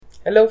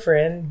Hello,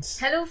 friends!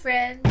 Hello,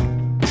 friends!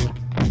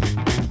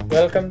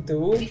 Welcome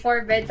to Before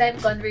Bedtime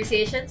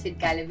Conversations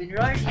with Caleb and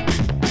Rory.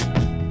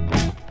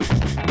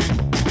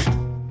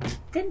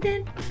 Dun,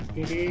 dun.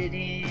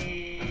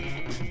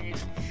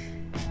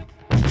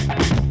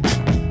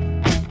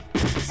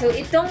 So,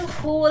 itong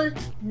whole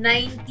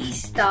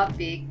 90s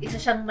topic, isa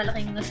siyang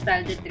malaking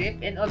nostalgia trip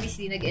and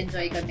obviously,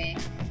 nag-enjoy kami.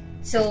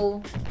 So,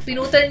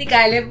 pinutol ni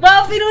Caleb.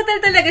 Wow, pinutol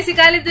talaga. Si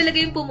Caleb talaga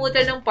yung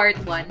pumutol ng part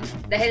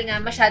 1 dahil nga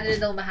masyado na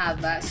daw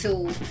mahaba.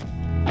 So,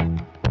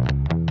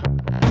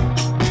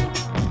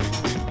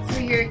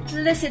 for your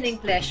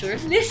listening pleasure,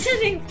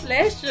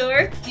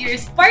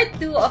 here's part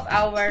 2 of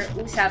our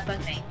Usapang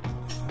 90s.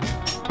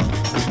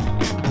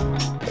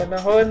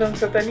 Panahon ng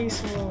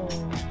Satanismo.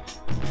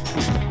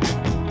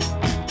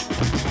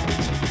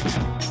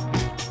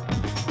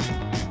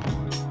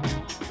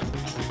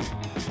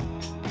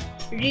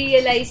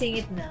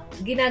 Realizing it now,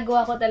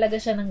 ginagawa ko talaga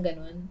siya ng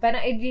ganun.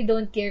 Parang I really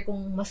don't care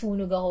kung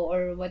masunog ako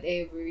or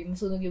whatever,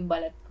 masunog yung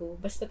balat ko.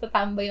 Basta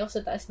tatambay ako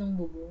sa taas ng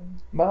bubong.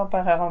 Baka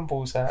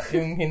pakakampusa,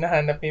 yung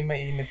hinahanap yung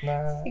mainit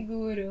na...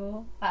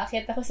 Siguro.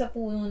 Aakyat ako sa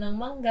puno ng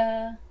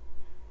mangga.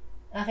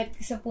 Aakyat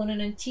ko sa puno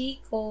ng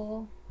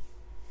chiko.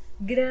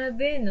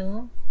 Grabe,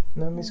 no?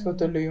 Namiss ko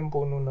tuloy yung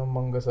puno ng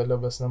mangga sa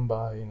labas ng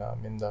bahay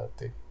namin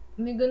dati.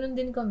 May ganun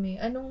din kami.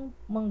 Anong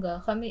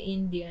mangga? Kami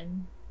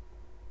Indian.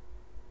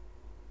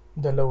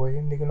 Dalawa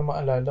yun, hindi ko na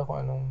maalala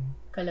kung anong...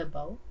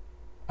 Kalabaw?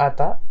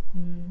 Ata?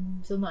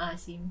 So,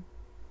 maasim.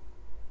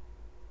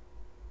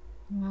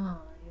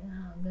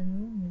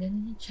 Ganun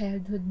yung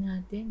childhood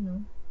natin,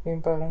 no?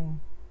 Yung parang...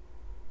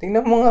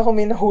 Tingnan mo nga kung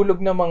may nahulog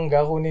na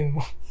mangga, kunin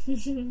mo.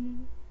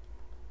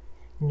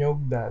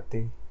 Nyog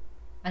dati.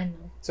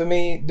 Ano? So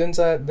may, dun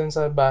sa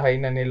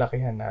bahay na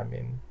nilakihan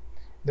namin,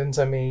 dun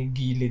sa may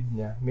gilid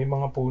niya, may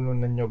mga puno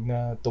na nyog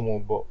na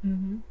tumubo.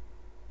 Mm-hmm.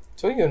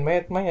 So yun,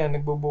 maya't maya,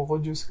 nagbubuko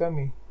juice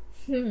kami.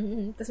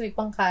 Tapos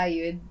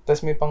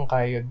may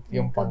pangkayod.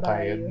 Yung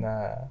pangkayod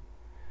na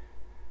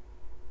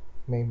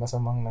may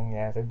masamang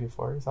nangyari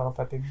before sa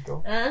kapatid ko.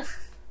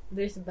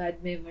 There's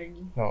bad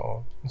memory.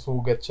 Oo,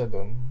 nasugat siya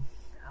dun.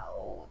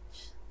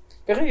 Ouch.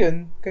 Pero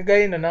yun,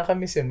 kagaya na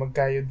nakamiss yun,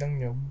 magkayod ng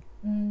nyog.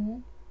 Mm-hmm.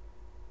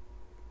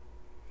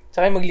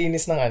 Tsaka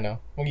maglinis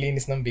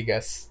ng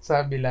bigas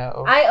sa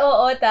bilao. Ay,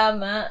 oo,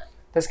 tama.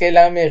 Tapos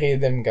kailangan may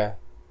rhythm ka.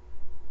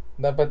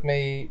 Dapat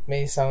may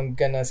sound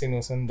ka na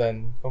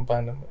sinusundan kung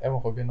paano,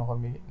 ewan ko, gano'n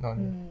kami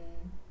noon.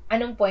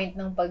 Anong point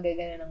ng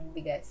paggagana ng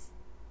bigas?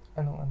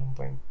 Anong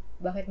point?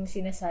 Bakit mo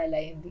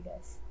sinasala yung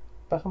bigas?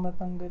 Para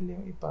matanggal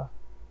yung ipa.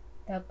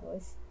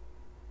 Tapos,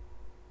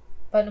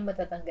 paano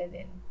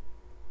matatanggalin?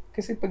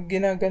 Kasi pag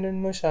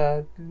ginaganon mo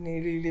siya,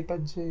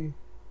 nililipad siya eh.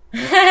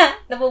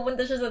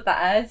 Napupunta siya sa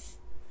taas.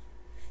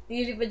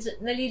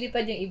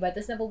 Nalilipad yung iba,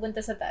 tapos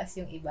napupunta sa taas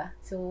yung iba.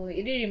 So,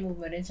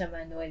 i-remove mo rin siya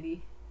manually.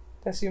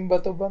 Tapos yung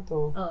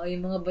bato-bato. Oo,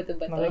 yung mga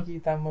bato-bato.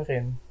 Nakikita mo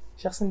rin.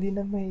 Shucks, hindi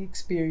na may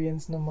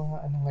experience ng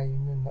mga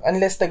ngayon yun.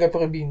 Unless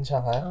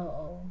taga-probinsya ka.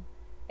 Oo.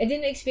 Eh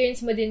din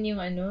na-experience mo din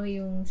yung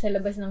yung sa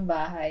labas ng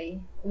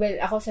bahay. Well,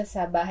 ako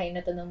sa bahay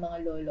na to ng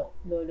mga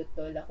lolo't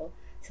lola ko.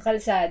 Sa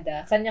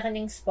kalsada,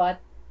 kanya-kanyang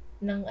spot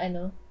ng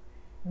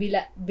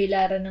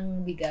bilaran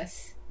ng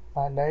bigas.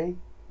 Palay?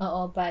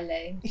 Oo,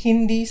 palay.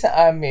 Hindi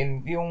sa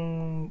amin,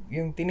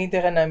 yung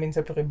tinitira namin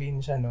sa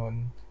probinsya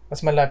noon,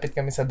 mas malapit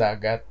kami sa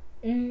dagat.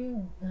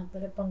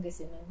 Pala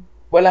Pangasinan.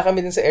 Wala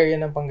kami dun sa area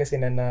ng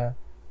Pangasinan na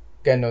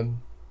ganon.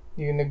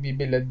 Yung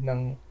nagbibilad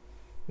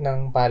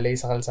ng palay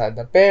sa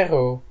kalsada.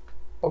 Pero,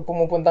 pag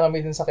pumupunta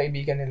kami dun sa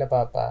kaibigan nila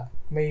Papa,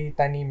 may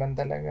taniman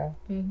talaga.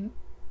 Mm-hmm.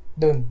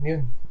 Doon,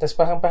 yun. Tapos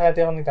parang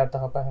parati ako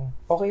nagtataka, parang,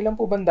 okay lang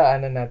po ba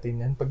daanan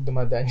natin yan pag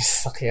dumadaan yung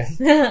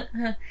sasakyan?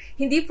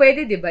 Hindi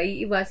pwede, di ba?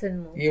 Iiwasan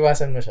mo.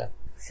 Iiwasan mo siya.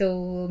 So,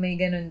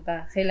 may ganun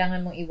pa.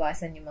 Kailangan mong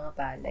iwasan yung mga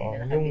palay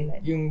na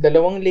nakabilad. Yung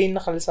 2 lane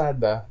na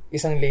kalsada,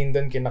 1 lane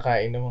doon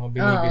kinakain ng mga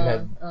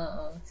binibilad.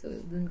 Oo. So,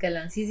 doon ka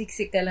lang.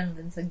 Sisiksik ka lang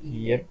doon sa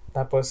gilid. Yep.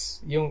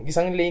 Tapos, yung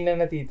 1 lane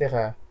na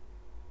natitira,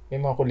 may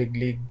mga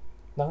kuliglig.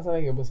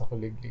 Nakasakay ka ba sa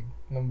kuliglig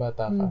nung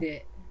bata ka?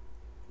 Hindi.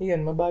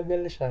 Iyan,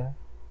 mabagal siya.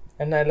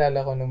 Ang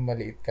naalala ko nung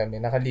maliit kami,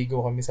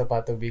 nakaligo kami sa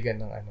patubigan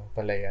ng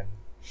palayan.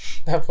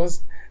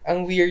 Tapos,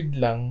 ang weird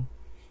lang,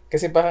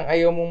 kasi parang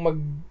ayaw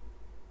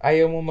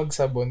mo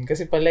magsabon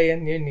kasi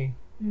palayan yun eh.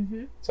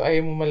 Mm-hmm. So,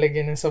 ayaw mo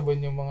malagyan ng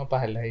sabon yung mga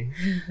palay.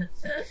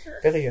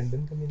 Pero yun,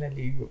 doon kami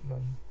naligo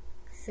noon.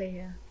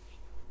 Saya.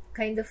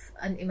 Kind of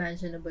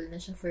unimaginable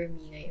na siya for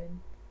me ngayon.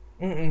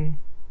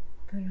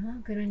 Pero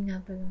ganun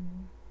nga pala.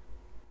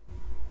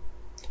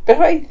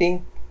 Pero I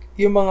think,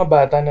 yung mga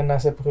bata na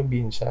nasa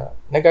probinsya,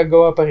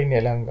 nagagawa pa rin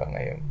nila hanggang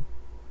ngayon.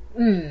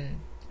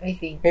 I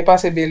think. May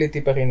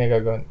possibility pa rin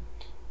nagagawa.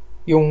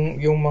 Yung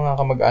mga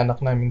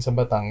kamag-anak namin sa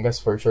Batangas,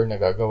 for sure,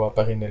 nagagawa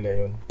pa rin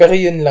nila yun. Pero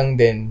yun lang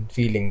din,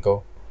 feeling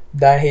ko.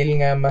 Dahil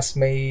nga mas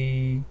may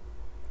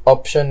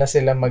option na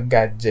sila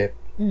mag-gadget,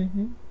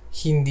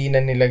 hindi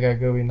na nila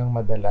gagawin ng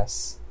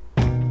madalas.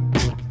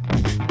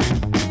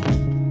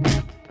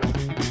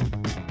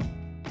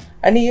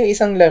 Ano yung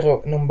isang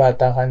laro nung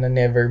bata ka na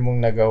never mong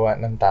nagawa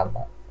ng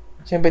tama?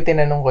 Siyempre,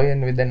 tinanong ko yun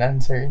with an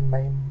answer in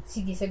mind.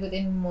 Sige,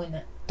 sagutin mo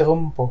muna.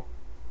 Trumpo.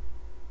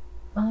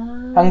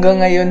 Ah.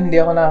 Hanggang ngayon, hindi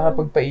ako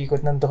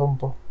nakakapagpaikot ng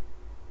trumpo.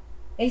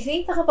 I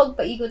think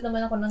nakapagpaikot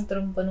naman ako ng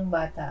trumpo nung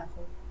bata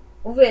ako.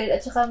 Well,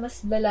 at saka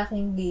mas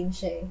lalaking game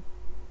siya eh.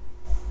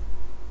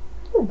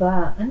 Ano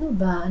ba?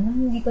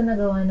 Anong hindi ko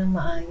nagawa ng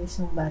maayos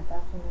nung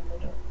bata ako na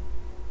laro?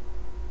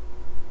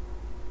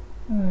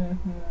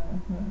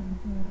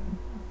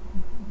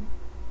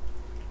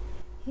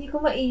 Hindi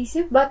ko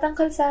maisip. Batang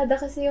kalsada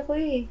kasi ako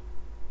eh.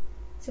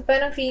 So,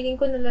 parang feeling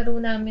ko nalaro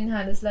namin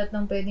halos lahat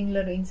ng pwedeng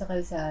laruin sa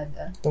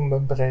kalsada.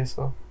 Tumbang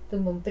preso.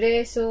 Tumbang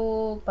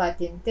preso,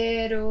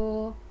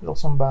 patintero,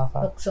 Luksong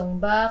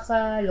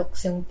baka.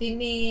 luksong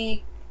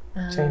tinik,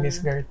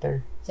 Chinese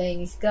garter.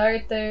 Chinese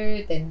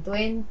garter,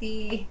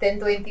 10-20.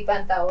 10-20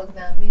 pa ang tawag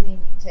namin,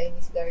 hindi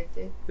Chinese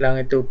garter.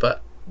 Langit lupa.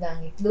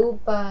 Langit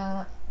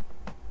lupa,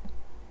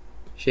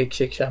 Shake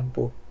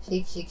shampoo.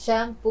 shake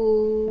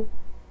shampoo,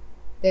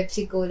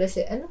 Pepsi Cola,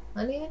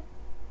 ano yan?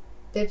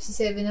 Pepsi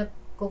 7-Up,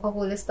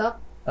 Coca-Cola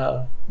Stop?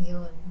 Oo.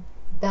 Yun.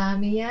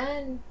 Dami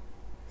yan.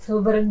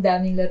 Sobrang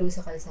daming laro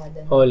sa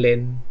kalsada.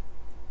 Holland.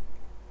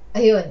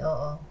 Ayun,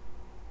 oo.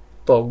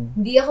 Pog.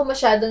 Hindi ako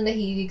masyadong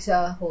nahilig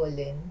sa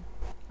Holland.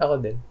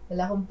 Ako din.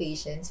 Wala akong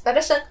patience. Para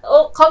siyang,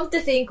 come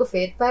to think of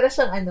it, para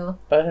siyang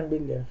Parang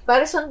bilyar.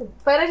 para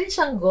rin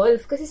siyang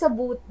golf. Kasi sa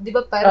boot, di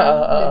ba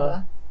parang, di ba?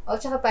 O,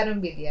 tsaka parang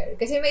bilyar.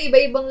 Kasi may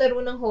iba-ibang laro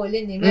ng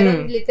Holland eh.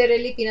 Meron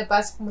literally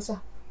pinapasok mo sa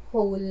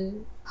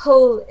hole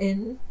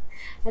in.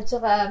 At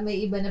saka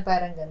may iba na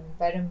parang ganun.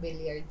 Parang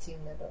billiards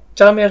yung laro.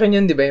 Tsaka meron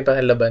yun, di ba, yung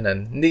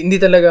pakilabanan. Hindi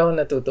talaga ako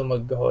natuto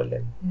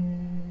mag-Holland.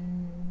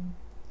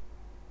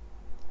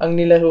 Ang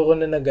nilaro ko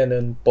na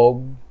ganun,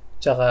 Pog,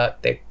 tsaka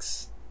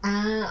Tex.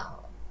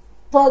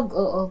 Pog,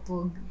 oo,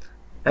 Pog.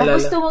 Alala.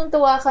 Tapos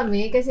tuwang-tuwa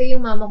kami kasi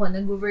yung mama ko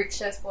nag-work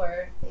siya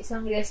for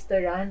isang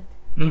restaurant.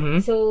 Mm-hmm.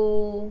 So,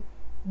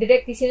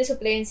 directly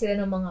sinusuplayan sila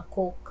ng mga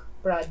Coke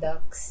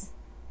products.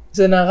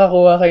 So,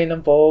 nakakuha kayo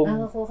ng Pog?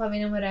 Nakakuha kami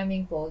ng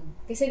maraming Pog.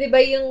 Kasi di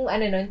ba yung,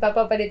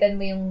 papapalitan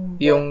mo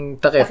yung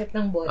takip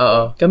ng bote.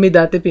 Oo. Kami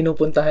dati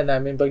pinupuntahan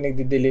namin pag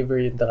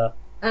nagde-deliver yung takip.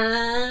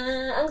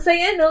 Ang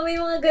saya, no? May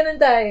mga ganun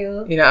tayo.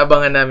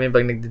 Inaabangan namin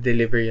pag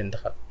nagde-deliver yung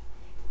takip.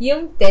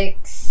 Yung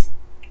text,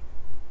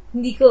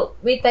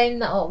 may time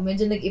na,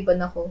 medyo nag-iban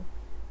ako.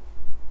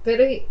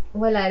 Pero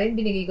wala rin,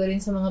 binigay ko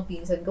rin sa mga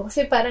pinsan ko.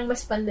 Kasi parang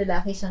mas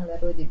panlalaki siyang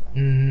laro, di ba?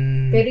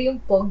 Pero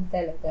yung Pog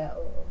talaga,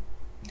 oo.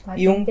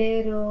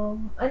 Patintero.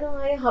 Ano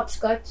nga yan?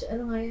 Hopscotch?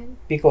 Ano nga yan?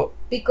 Piko.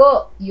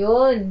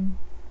 Yun.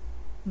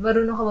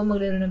 Marunong ka ba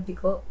maglaro ng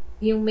piko?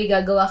 Yung may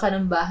gagawa ka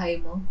ng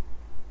bahay mo?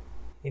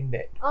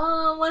 Hindi.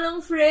 Walang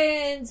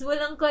friends.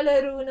 Walang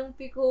kalaro ng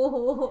piko.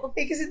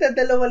 Kasi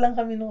dalawa lang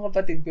kami nung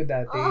kapatid ko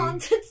dati.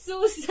 That's so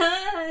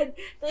sad.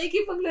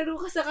 Nakikipaglaro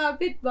ka sa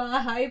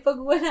kapitbahay pag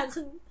wala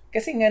kang...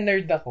 Kasi nga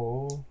nerd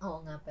ako. Oo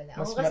nga pala.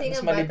 Mas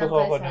batang malibog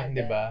ako kalsada. nun,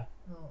 di ba?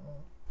 Oo.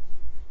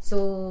 So,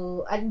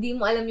 hindi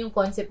mo alam yung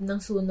concept ng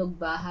sunog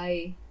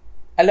bahay.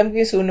 Alam ko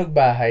yung sunog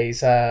bahay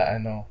sa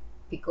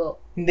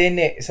Piko.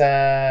 Hindi, sa...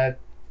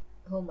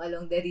 Home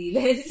Along the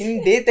Riles.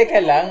 Hindi,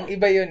 teka lang.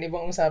 Iba yun,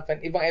 ibang usapan.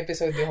 Ibang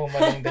episode yung Home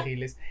Along the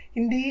Riles.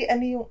 Hindi,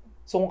 yung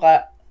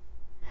sungka.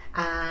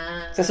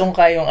 Sa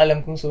sungka yung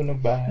alam kong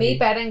sunog bahay.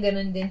 May parang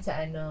ganun din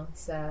sa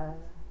sa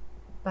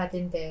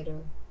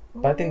Patintero.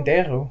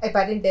 Patintero?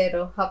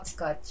 Patintero.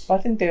 Hopscotch.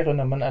 Patintero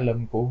naman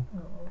alam ko.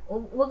 Oo.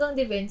 Huwag ang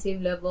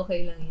defensive, love.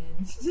 Okay lang yan.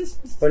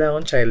 Wala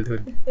akong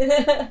childhood.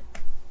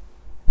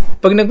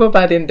 Pag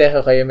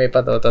nagpapatintero kayo, may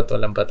patotot,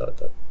 walang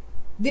patotot.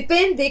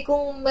 Depende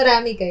kung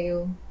marami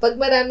kayo. Pag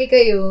marami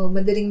kayo,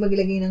 madaling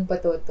maglagay ng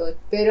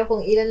patotot. Pero kung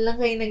ilan lang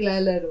kayo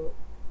naglalaro,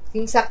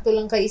 yung sakto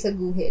lang kayo sa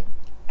guhit,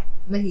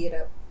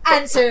 mahirap.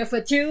 Answer of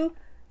a true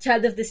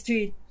child of the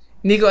street.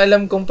 Hindi ko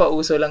alam kung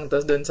pauso lang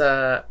to doon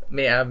sa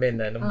may amin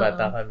na nung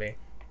bata kami.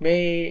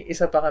 May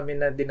isa pa kami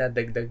na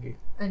dinadagdag eh.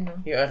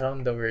 Ano? Yung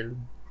Around the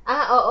World.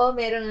 Oo,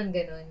 meron nga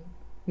ganun.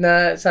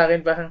 Na sa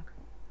akin parang,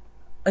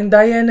 ang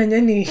daya na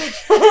niyan eh.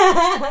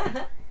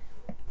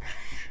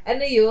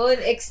 Ano yun?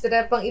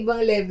 Extra pang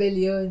ibang level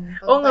yun.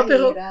 Oo nga,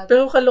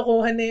 pero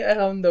kalokohan na yung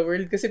Around the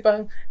World kasi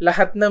parang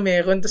lahat na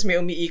meron, tapos may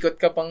umiikot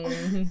ka pang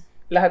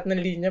lahat ng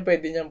linya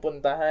pwede niyang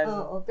puntahan.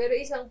 Oo, pero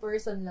isang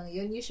person lang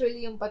yun.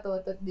 Usually yung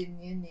patotot din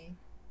yun eh.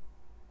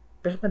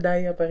 Pero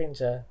madaya pa rin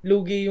siya.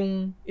 Lugi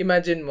yung,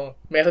 imagine mo,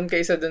 meron ka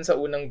isa dun sa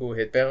unang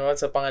guhit, pero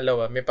sa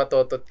pangalawa, may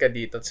patotot ka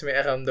dito, tapos may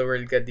Around the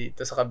World ka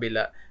dito sa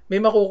kabila. May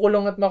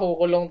makukulong at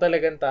makukulong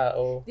talagang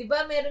tao.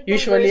 Diba meron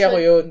Usually version, ako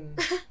yun.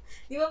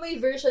 Di ba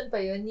may version pa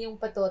yun, yung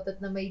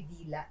patotot na may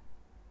dila?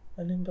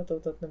 Ano yung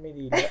patotot na may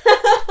dila?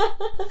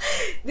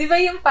 Di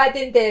ba yung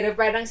patintero,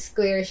 parang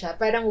square siya,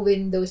 parang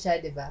window siya,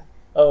 di ba?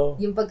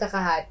 Oo. Yung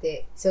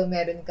pagkakahati. So,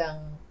 meron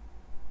kang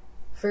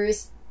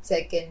first,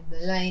 second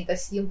na line,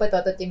 tapos yung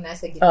patotot yung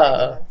nasa gitna,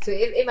 diba? So,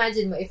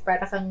 imagine mo, if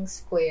para kang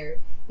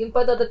square, yung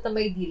patotot na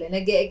may dila,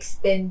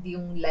 nag-e-extend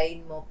yung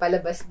line mo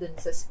palabas dun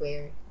sa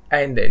square.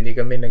 Hindi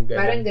kami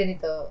nag-ganon. Parang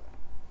ganito.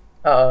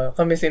 Oo,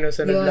 kami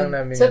sinusunod Yun. lang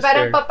namin So, yung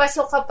parang square.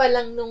 papasok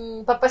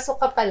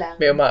ka pa lang.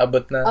 May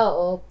umaabot na.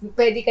 Oo,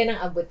 pwede ka nang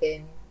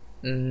abutin.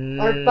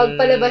 Mm. Or pag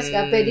palabas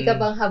ka, pwede ka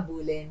bang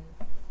habulin.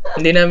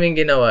 Hindi namin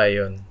ginawa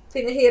yun.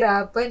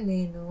 Pinahirapan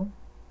no?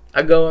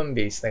 Agawang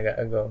base.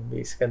 Nag-agawang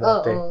base ka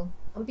dati. Oo.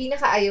 Ang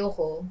pinakaayaw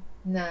ko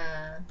na,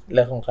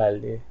 Lakong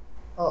kalye.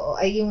 oo,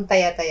 ay yung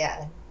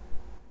taya-tayaan.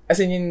 As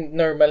in, yung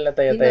normal na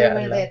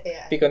taya-tayaan lang.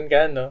 Taya-tayaan. Pikon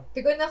ka, no?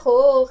 Pikon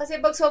ako. Kasi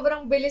pag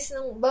sobrang bilis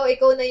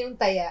ikaw na yung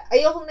taya,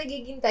 ayokong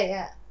nagiging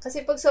taya.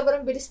 Kasi pag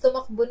sobrang bilis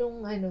tumakbo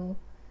nung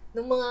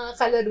mga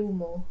kalaro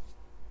mo,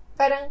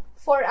 parang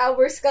 4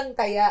 hours kang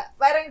taya.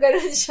 Parang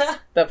gano'n siya.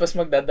 Tapos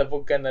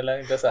magdadabog ka na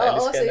lang, tapos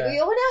aalis ka na.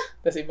 Ayoko na.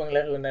 Tapos ibang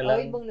laro na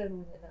lang. Ibang laro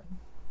na lang.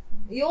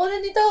 Ayoko na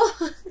nito.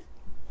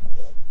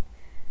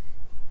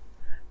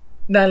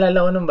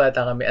 Naalala ko nung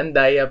bata kami, ang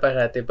daya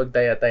parati pag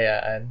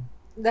taya-tayaan.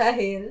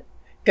 Dahil?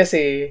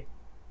 Kasi,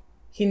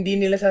 hindi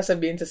nila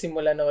sasabihin sa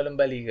simula na walang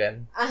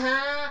balikan.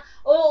 Aha.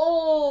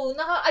 Oo.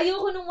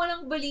 Ayoko nung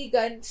walang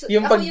balikan. So,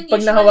 Yung pag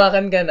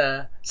nahawakan ka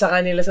na, sa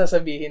kanila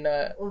sasabihin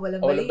na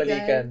walang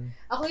balikan.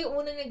 Ako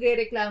yung unang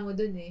nagre-reklamo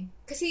dun eh.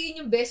 Kasi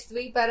yun yung best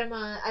way para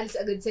maalis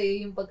agad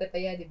sa'yo yung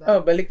pagkataya, di ba?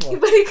 Oh, balik mo.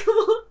 Ibalik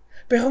mo.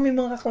 Pero may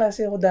mga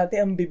kaklase ako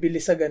dati ang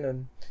bibilis sa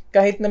ganun.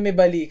 Kahit na may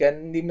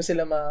balikan, hindi mo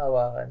sila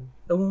mahahawakan.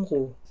 Ewan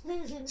ko.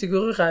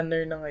 Siguro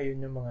runner na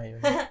ngayon yung mga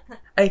yun.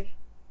 Ay,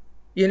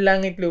 yung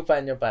langit lupa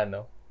nyo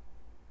paano?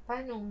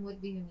 Paano? What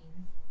do you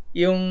mean?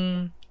 Yung,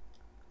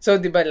 so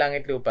di ba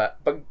langit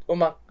lupa,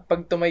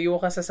 pag tumayo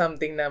ka sa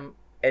something na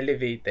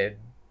elevated,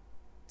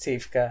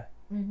 safe ka.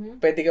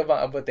 Mm-hmm. Pwede ka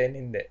bang abutin?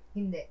 Hindi.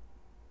 Hindi.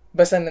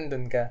 Basta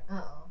nandun ka.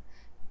 Oo.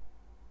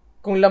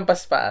 Kung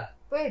lampas pa,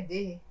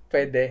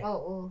 Pwede.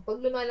 Oo.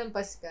 Pag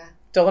lumalampas ka.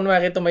 So,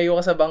 kunwari tumayo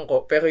ka sa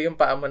bangko, pero yung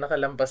paa mo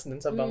nakalampas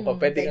dun sa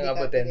bangko, pwede kang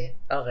abutin.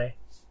 Okay.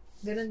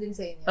 Ganon din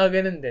sa inyo.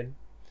 Ganon din.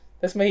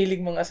 Tapos mahilig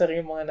mong asar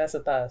yung mga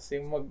nasa taas.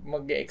 Yung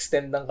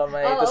mag-extend ng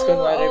kamay. Tapos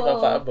kunwari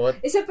papaabot.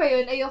 Isa pa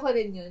yun, ayoko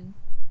rin yun.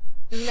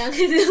 Yung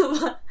langit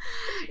lupa.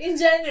 In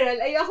general,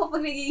 ayoko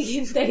pag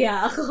nagiging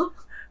taya ako.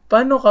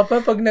 Paano ka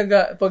pa pag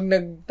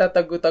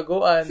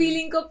nagtatago-taguan?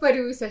 Feeling ko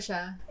parusa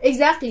siya.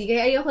 Exactly.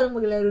 Kaya ayoko nang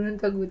maglaro ng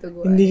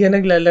tagu-taguan. Hindi ka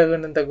naglalaro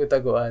ng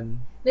tagu-taguan.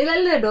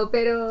 Naglalaro,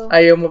 pero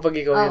ayaw mo pag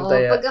ikaw yung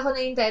taya. Pag ako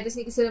na yung taya, tapos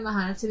hindi ko sila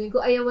mahanap, sabihin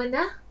ko, ayawan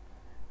na.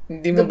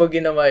 Hindi mo ba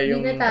ginawa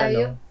yung, hindi na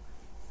tayo.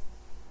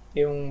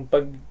 Yung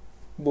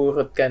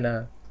pagburot ka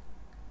na,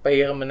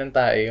 pahiram mo ng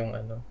tayo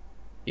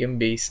yung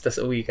base, tas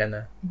uwi ka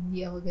na.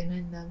 Hindi ako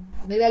ganun lang.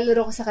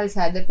 Naglalaro ko sa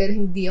kalsada, pero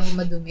hindi ako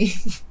madumi.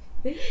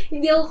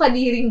 Hindi ako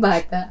kadiring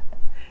bata.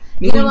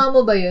 Ginawa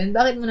mo ba yun?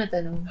 Bakit mo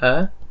natanong?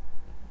 Ha?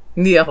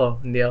 Hindi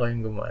ako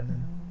yung gumawa.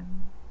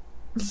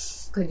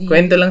 Kadiri.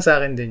 Kwento lang sa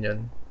akin din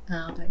yun.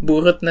 Okay.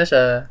 Burot na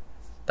siya,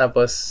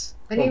 tapos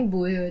ano yung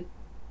buyot?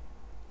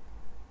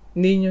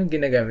 Hindi nyo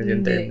ginagamit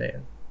yung term na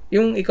yun.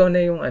 Yung ikaw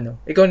na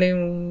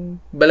yung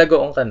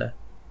balagoong ka na.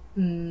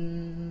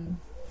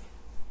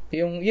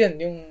 Yung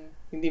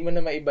hindi mo na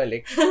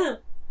maibalik.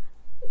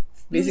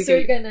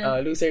 Loser ka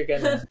na. Loser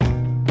ka na.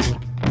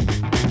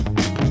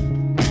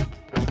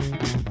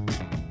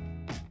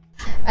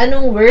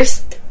 Anong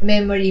worst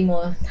memory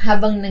mo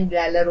habang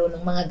naglalaro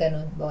ng mga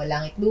ganon? Bawa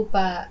langit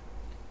lupa.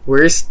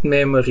 Worst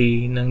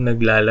memory ng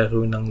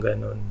naglalaro ng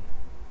ganon.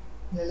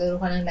 Naglalaro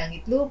ka ng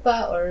langit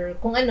lupa or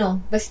kung ano,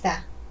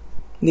 basta.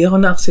 Hindi ako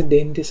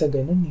na-aksidente sa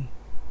ganon eh.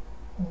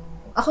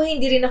 Ako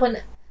hindi rin ako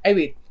na... Ay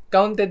wait,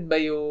 counted ba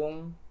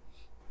yung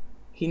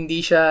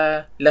hindi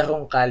siya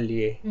larong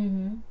kalye?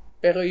 Mm-hmm.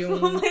 Pero yung...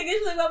 Oh my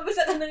gosh,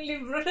 nagbabasa ka ng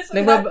libro na sa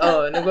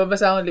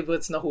nagbabasa ako ng libro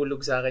at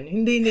nahulog sa akin.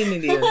 Hindi yun.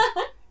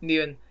 Hindi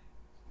yun.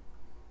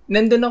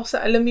 Nandun ako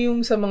sa, alam mo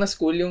yung sa mga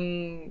school, yung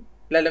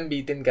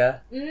lalambitin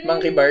ka?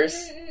 Monkey bars?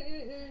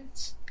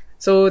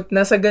 So,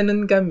 nasa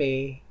ganun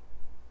kami.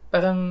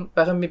 Parang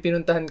may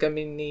pinuntahan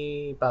kami ni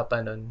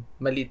Papa nun.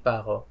 Maliit pa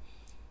ako.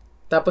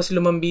 Tapos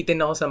lumambitin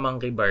ako sa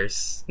monkey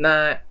bars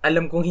na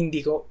alam kong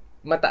hindi ko,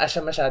 mataas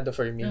siya masyado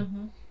for me.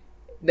 Uh-huh.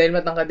 Dahil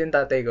matangkad din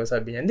tatay ko,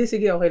 sabi niya, hindi,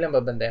 sige, okay lang,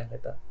 babantayan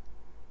kita.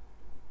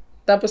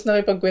 Tapos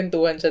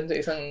nakipagkwentuhan siya sa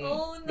isang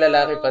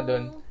lalaki pa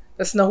doon.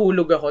 Tapos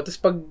nahulog ako. Tapos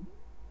pag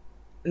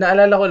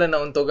naalala ko lang,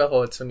 nauntog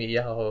ako at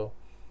sumiiyak ako.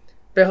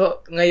 Pero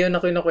ngayon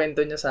ako yung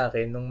nakwento niya sa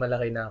akin nung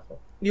malaki na ako.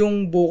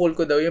 Yung bukol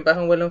ko daw, yung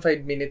parang walang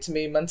 5 minutes,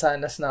 may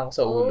mansanas na ako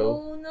sa ulo.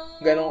 Oh,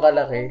 no. Ganong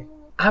kalaki.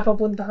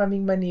 Papunta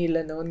kaming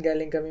Manila noon,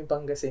 galing kaming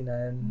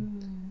Pangasinan.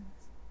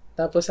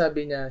 Tapos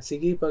sabi niya,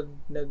 sige,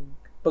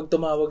 pag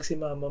tumawag si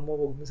mama mo,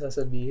 huwag mo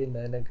sasabihin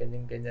na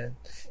ganyan-ganyan.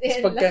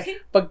 Tapos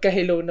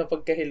pagka-hello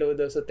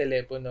daw sa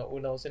telepono,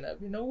 una ko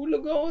sinabi,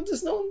 nahulog ako,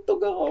 tapos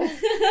nauntog ako.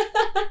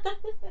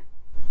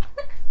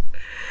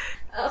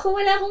 Ako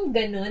wala akong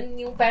ganun,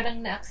 yung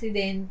parang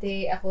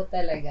na-aksidente ako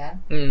talaga.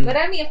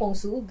 Marami akong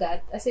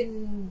sugat, as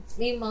in,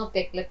 may mga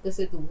peklat ko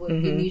sa tuhod,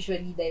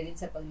 usually dahil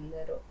sa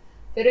paglalaro.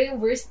 Pero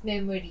yung worst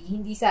memory,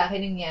 hindi sa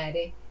akin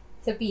nangyari.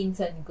 Sa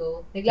pinsan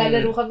ko.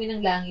 Naglalaro kami ng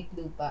langit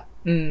lupa.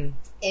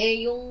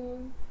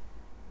 Yung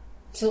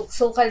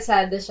So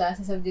kalsada siya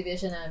sa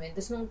subdivision namin.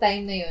 Tapos nung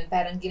time na yun,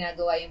 parang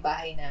ginagawa yung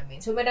bahay namin.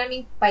 So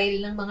maraming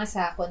pile ng mga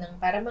sako ng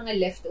parang mga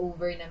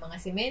leftover na mga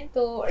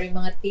semento or yung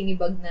mga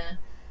tinibag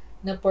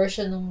na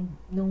portion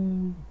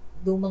nung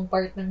lumang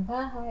part ng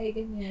bahay,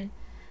 ganyan.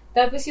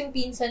 Tapos yung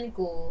pinsan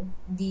ko,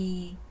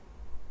 hindi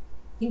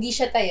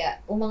siya taya,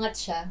 umangat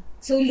siya.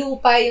 So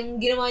lupa yung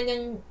ginawa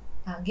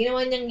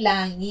niyang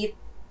langit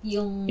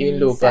yung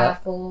lupa.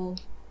 sako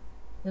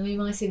na may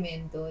mga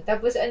semento.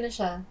 Tapos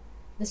siya,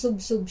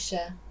 nasubsob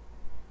siya.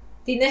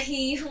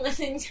 Tinahi yung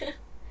niya.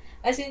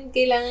 As in,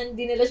 kailangan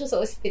dinala siya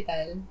sa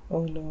ospital.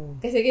 Oh no.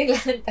 Kasi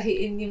kailangan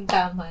tahiin yung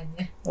tama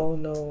niya. Oh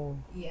no.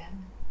 Yeah.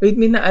 Wait,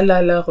 may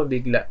naalala ko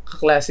bigla.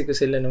 Kaklase ko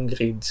sila nung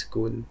grade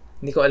school.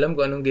 Hindi ko alam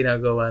kung anong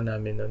ginagawa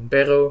namin nun.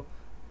 Pero,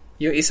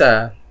 yung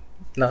isa,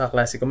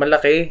 nakaklase ko,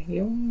 malaki.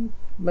 Yung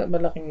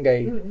malaking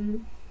guy.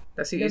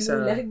 Tapos yung isa...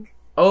 Damulag.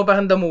 Oo,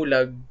 parang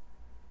damulag.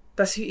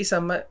 Tapos yung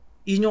isa,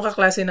 yun yung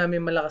kaklase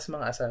namin malakas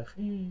mga asar.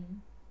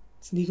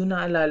 Hindi ko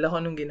naalala kung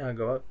anong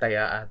ginagawa.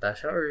 Taya ata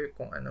siya or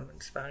kung ano.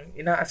 Tapos parang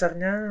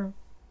inaasar niya.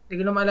 Hindi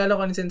ko na maalala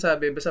kung anong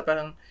sinasabi. Basta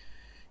parang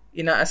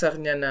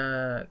inaasar niya na...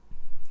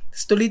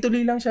 Tapos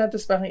tuloy-tuloy lang siya.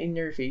 Tapos parang in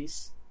your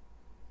face.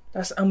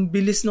 Tapos ang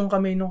bilis nung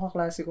kamay nung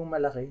kaklase kong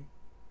malaki.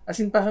 As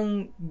in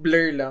parang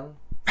blur lang.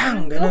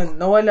 Pang! Ganun.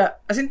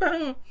 Nawala. As in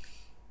parang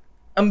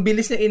ang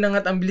bilis niya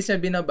inangat, ang bilis niya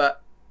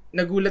binaba.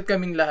 Nagulat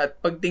kaming lahat.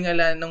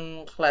 Pagtingala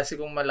ng klase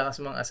kong malakas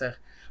mga asar.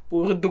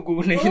 Puro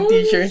dugo na yung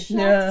t-shirt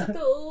niya.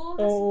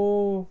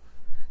 Oo.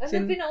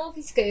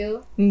 Pina-office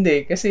kayo?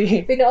 Hindi,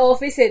 kasi...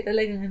 Pina-office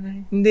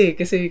talagang Hindi,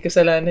 kasi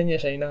kasalanan niya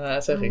siya yung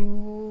nangasar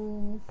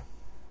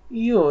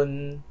Yun.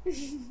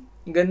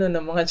 Ganun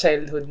ang mga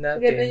childhood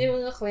natin. Ganun yung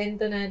mga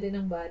kwento natin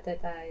ng bata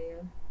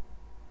tayo.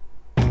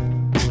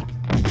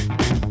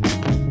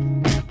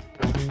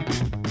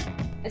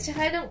 At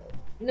saka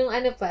nung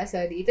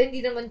ito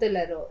hindi naman to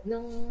laro.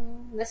 Nung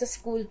nasa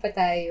school pa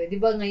tayo, di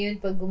ba ngayon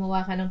pag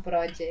gumawa ka ng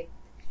project,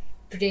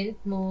 print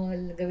mo,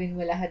 gawin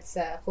mo lahat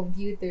sa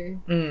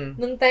computer.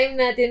 Nung time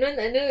natin nun,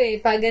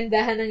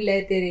 pagandahan ng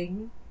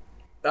lettering.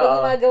 Pag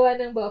gumagawa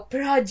ng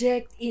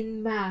project in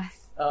math.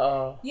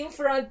 Yung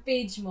front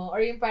page mo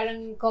or yung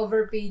parang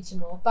cover page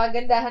mo,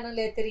 pagandahan ng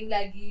lettering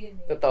lagi yun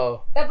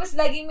Totoo. Tapos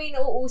laging may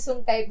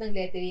nauusong type ng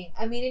lettering.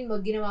 Aminin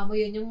mo, ginawa mo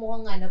yun, yung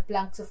mukhang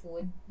planks of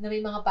wood na may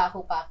mga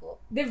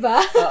pako-pako.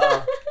 Diba?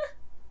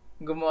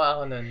 Gumawa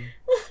ako nun.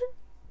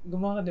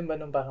 Gumawa ka din ba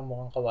ng parang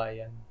mukhang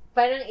kawayan?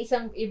 Parang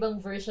ibang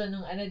version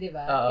ng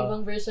diba?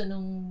 Ibang version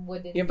ng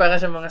wooden. Yung parang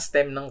sa mga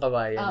stem ng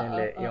kawayan.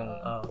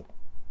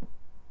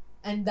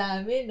 Ang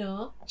dami,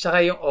 no?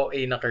 Tsaka yung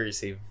OA na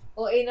cursive.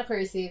 OA na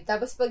cursive.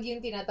 Tapos pag yung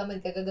tinatamad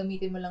ka,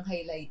 gagamitin mo lang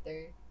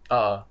highlighter.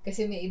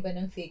 Kasi may iba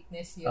ng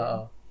fakeness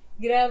yun.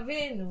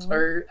 Grabe, no?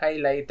 Or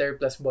highlighter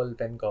plus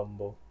ballpen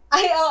combo.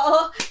 Ay,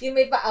 oo. Yung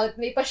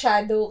may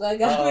pa-shadow ka.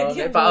 Gamit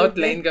may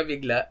pa-outline ka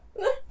bigla.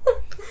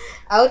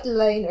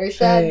 Outline or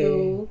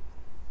shadow.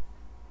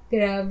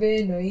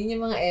 Grabe, no? Yun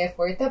yung mga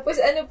effort. Tapos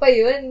ano pa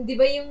yun? Di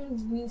ba yung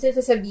minsan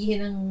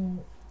sasabihin ng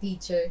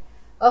teacher,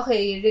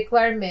 okay,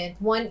 requirement,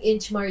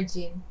 1-inch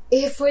margin.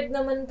 Effort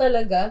naman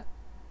talaga.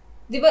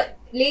 Di ba,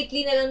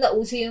 lately na lang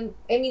nauso yung,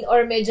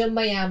 or medyo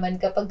mayaman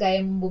kapag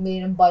kaya mong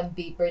bumili ng bond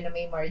paper na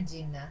may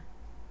margin na.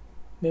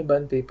 May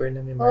bond paper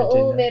na may margin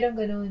na? Oo, meron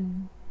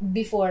ganun.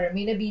 Before,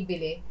 may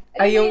nabibili.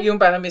 Yung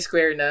parang may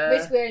square na?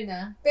 May square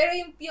na. Pero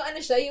yung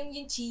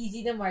yung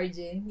cheesy na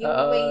margin.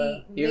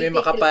 Yung may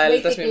makapal,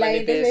 tapos may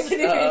manipis.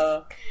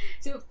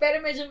 So,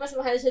 pero medyo mas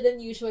mahal siya than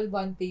usual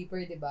bond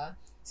paper, di ba?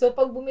 So,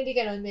 pag bumili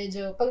ka nun,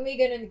 pag may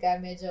ganun ka,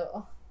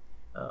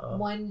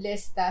 one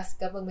less task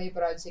kapag may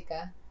project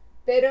ka.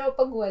 Pero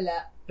pag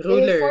wala,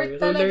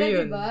 effort talaga,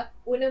 di ba?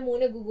 Una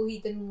muna,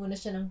 guguhitan mo muna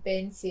siya ng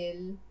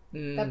pencil.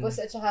 Tapos,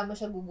 at saka mo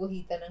siya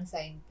guguhitan ng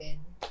sign pen.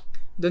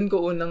 Doon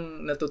ko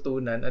unang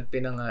natutunan at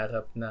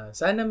pinangarap na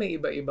sana may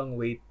iba-ibang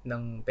weight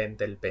ng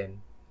pentel pen.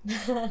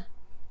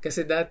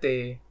 Kasi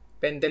dati,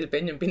 pentel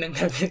pen yung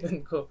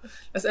pinanggaganon ko.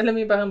 Tapos alam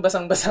mo parang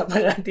basang-basa pa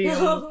natin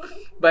yung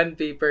bond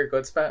paper ko.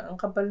 Tapos parang, ang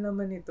kapal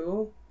naman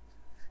ito.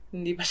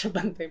 Hindi pa siya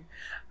bantay.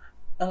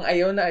 Ang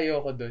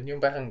ayaw ko doon,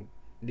 yung parang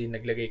hindi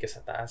naglagay ka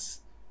sa taas,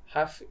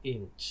 1/2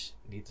 inch.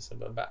 Dito sa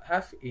baba,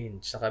 1/2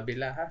 inch. Sa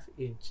kabila, 1/2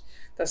 inch.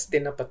 Tapos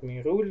tinapat mo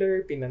yung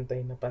ruler,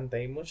 pinantay na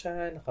pantay mo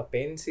siya,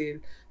 naka-pencil.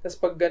 Tapos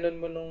pag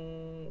ganun mo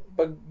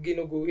pag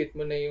ginuguhit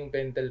mo na yung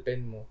pentel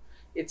pen mo,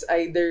 it's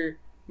either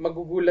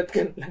magugulat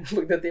ka lang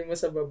pagdating mo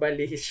sa baba,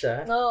 lihis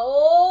siya.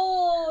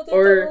 Oo, totoo.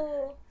 Or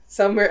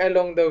somewhere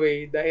along the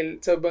way,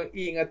 dahil sobrang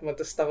ingat mo,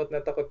 tapos takot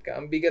na takot ka,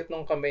 ang bigat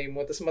ng kamay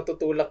mo, tapos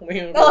matutulak mo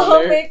yung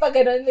ruler. May pa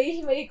ganun,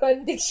 may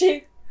contact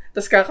shape.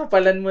 Tapos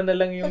kakapalan mo na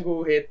lang yung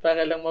guhit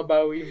para lang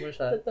mabawi mo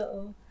siya.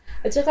 Totoo.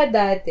 At saka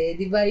dati,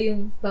 di ba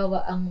yung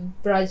ang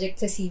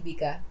project sa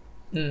Civica?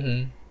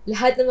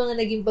 Lahat ng mga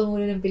naging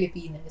Pangulo ng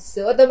Pilipinas.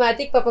 So,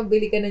 automatic,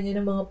 papabili ka na niya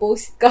ng mga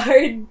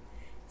postcard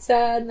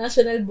sa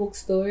National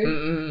Bookstore.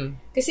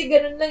 Kasi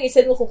ganun lang,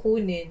 isa mo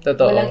kukunin.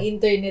 Totoo. Walang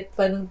internet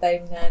pa nung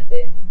time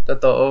natin.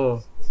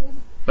 Totoo.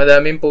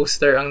 Madaming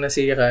poster ang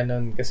nasira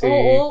nun kasi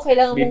Oo,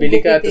 kailangan mong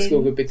bibili ka gupitin. tapos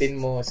gugupitin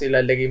mo,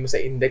 ilalagay mo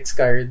sa index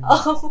card.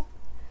 Oh.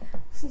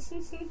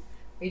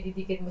 May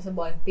didikit mo sa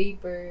bond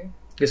paper.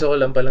 Gusto ko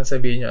lang palang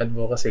sabihin yung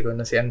advocacy ko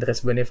na si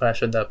Andres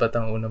Bonifacio dapat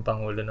ang unang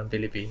Pangulo ng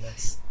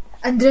Pilipinas.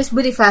 Andres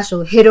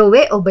Bonifacio,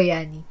 heroe o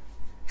bayani?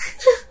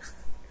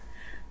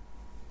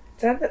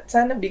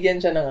 Sana bigyan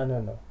siya ng ano,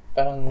 no?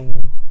 Parang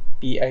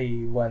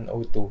PI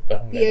 102.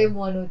 Parang PI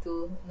ganun.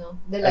 102, no?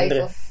 The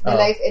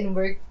life and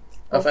work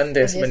of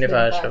Andres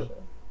Bonifacio.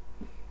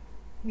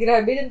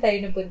 Grabe, dun tayo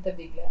napunta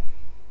bigla.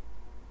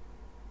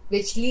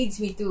 Which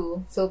leads me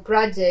to, so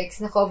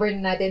projects na cover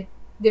na natin.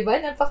 Diba?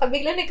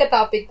 Napakabigla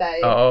nagka-topic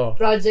tayo. Oo.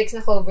 Projects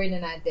na cover na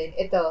natin.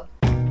 Ito.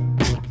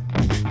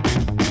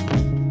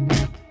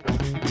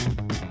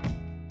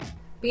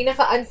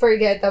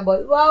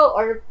 Pinaka-unforgettable. Wow!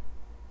 Or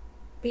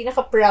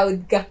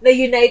pinaka-proud ka na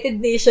United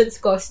Nations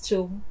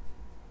costume.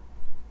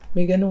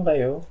 May ganun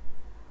kayo?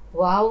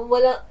 Wow!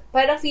 Wala,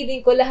 parang feeling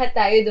ko lahat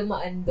tayo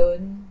dumaan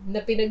doon na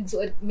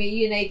pinagsuot, may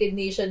United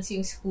Nations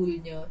yung school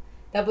nyo.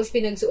 Tapos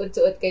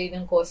pinagsuot-suot kayo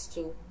ng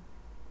costume.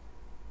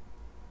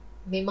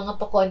 May mga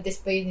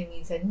pa-contest pa yun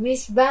minsan.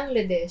 Miss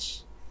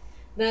Bangladesh.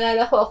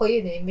 Naalala ko ako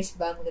yun Miss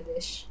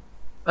Bangladesh.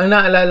 Ang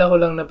naalala ko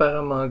lang na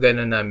parang mga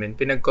gano'n namin,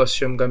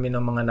 pinag-costume kami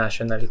ng mga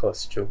national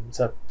costume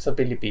sa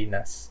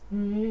Pilipinas.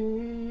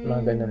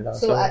 Mga gano'n lang.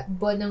 So at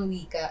buwan ng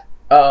wika.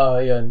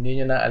 Oo, yun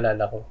yung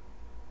naalala ko.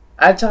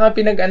 At saka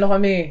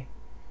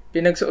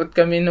pinagsuot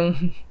kami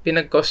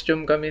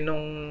pinag-costume kami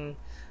nung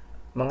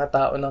mga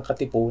tao ng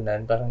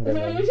Katipunan, parang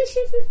gano'n.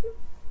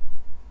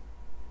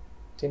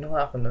 Sino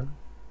nga ako nun?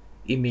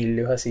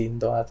 Emilio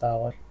Jacinto ata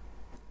ako.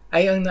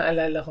 Ay, ang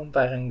naalala kong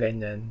parang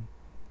ganyan.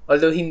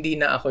 Although, hindi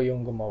na ako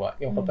yung gumawa.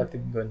 Yung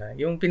kapatid ko na.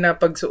 Yung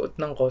pinapagsuot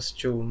ng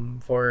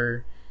costume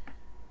for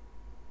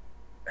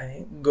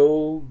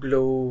Go,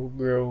 Glow,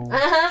 Grow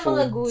Foods.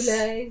 Mga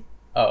gulay.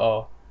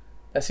 Oo.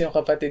 Tapos yung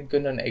kapatid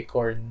ko nun ay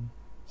corn.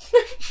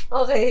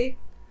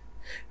 Okay.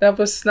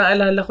 Tapos,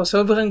 naalala ko,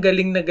 sobrang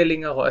galing na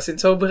galing ako. As in,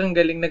 sobrang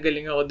galing na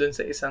galing ako dun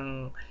sa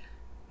isang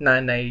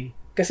nanay.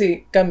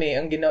 Kasi kami,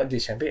 ang ginawa,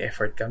 siyempre,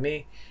 effort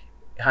kami.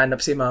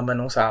 Hanap si mama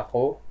nung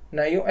sako.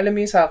 Na yung, alam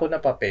mo yung sako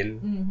na papel,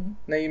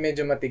 na yung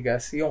medyo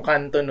matigas. Yung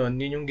kanto nun,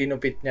 yun yung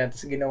ginupit niya.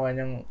 Tapos ginawa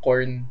niyang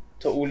corn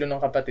sa ulo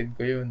ng kapatid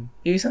ko yun.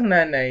 Yung isang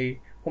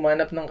nanay,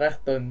 humanap ng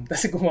karton,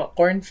 tapos gumawa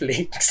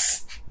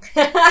cornflakes.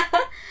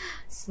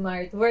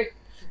 Smart work.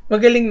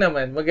 Magaling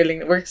naman.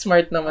 Work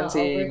smart naman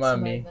si work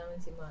mami. smart naman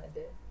si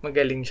mother.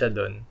 Magaling siya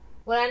doon.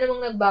 Wala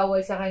namang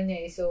nagbawal sa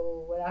kanya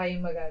so wala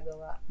kayong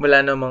magagawa.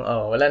 Wala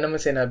namang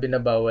sinabi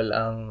na bawal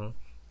ang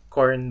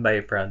corn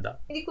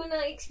byproduct. Hindi ko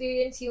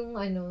na-experience yung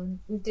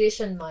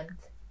nutrition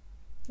month.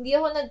 Hindi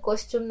ako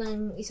nag-costume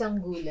ng isang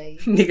gulay.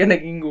 Hindi ka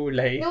naging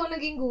gulay? Hindi ako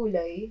naging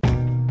gulay.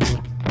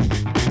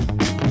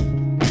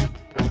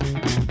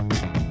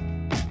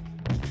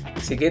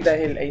 Sige,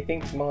 dahil I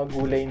think mga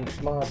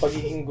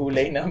pagiging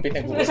gulay na ang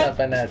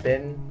pinag-uusapan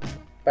natin,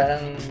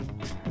 parang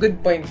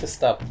good point to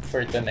stop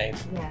for tonight.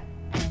 Yeah.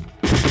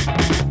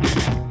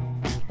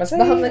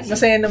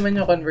 Masaya naman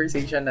yung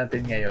conversation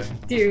natin ngayon.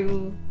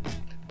 True.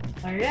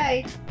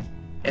 Alright.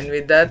 And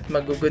with that,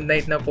 mag-good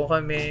night na po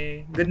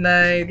kami. Good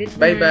night. Good night.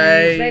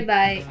 Bye-bye.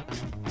 Bye-bye.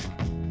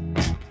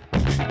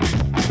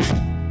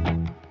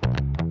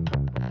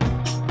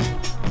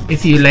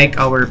 If you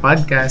like our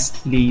podcast,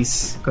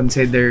 please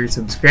consider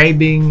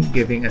subscribing,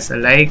 giving us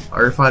a like,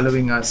 or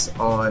following us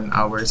on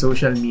our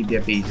social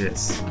media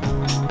pages.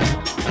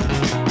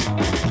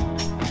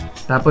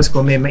 Tapos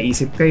kung may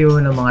maisip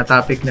kayo ng mga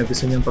topic na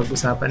gusto niyong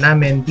pag-usapan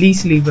namin,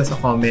 please leave us a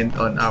comment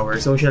on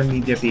our social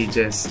media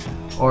pages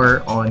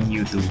or on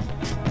YouTube.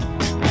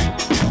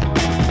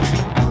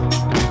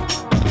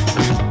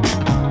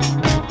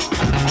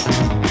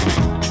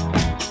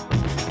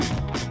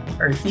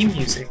 Our theme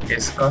music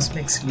is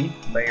Cosmic Sleep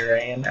by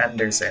Ryan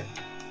Anderson.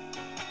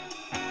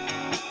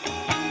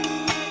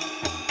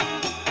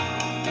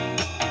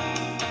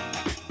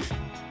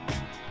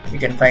 You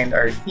can find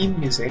our theme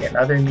music and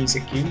other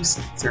music used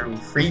through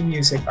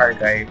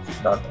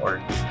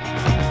freemusicarchive.org.